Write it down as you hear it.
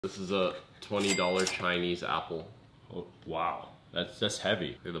This is a $20 Chinese apple. Oh, wow. That's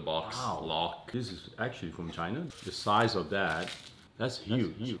heavy. Look at the box. Wow. Lock. This is actually from China. The size of that's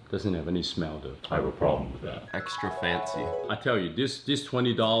huge. Doesn't have any smell though. I have a problem with that. Extra fancy. I tell you, this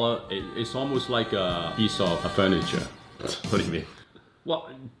 $20, it's almost like a piece of furniture. What do you mean? Well,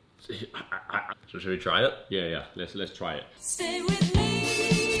 So should we try it? yeah. Let's try it. Stay with me.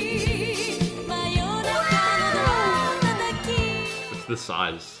 What's the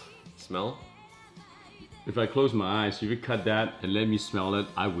size? Smell? If I close my eyes, if you cut that and let me smell it,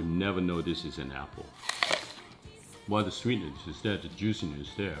 I would never know this is an apple. Well, the sweetness is there, the juiciness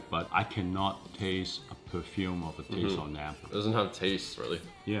is there, but I cannot taste a perfume of a taste on the apple. It doesn't have taste, really.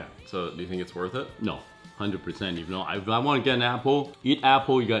 Yeah. So do you think it's worth it? No, 100%. If I want to get an apple, you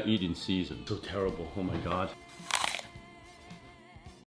gotta eat in season. So terrible, oh my God.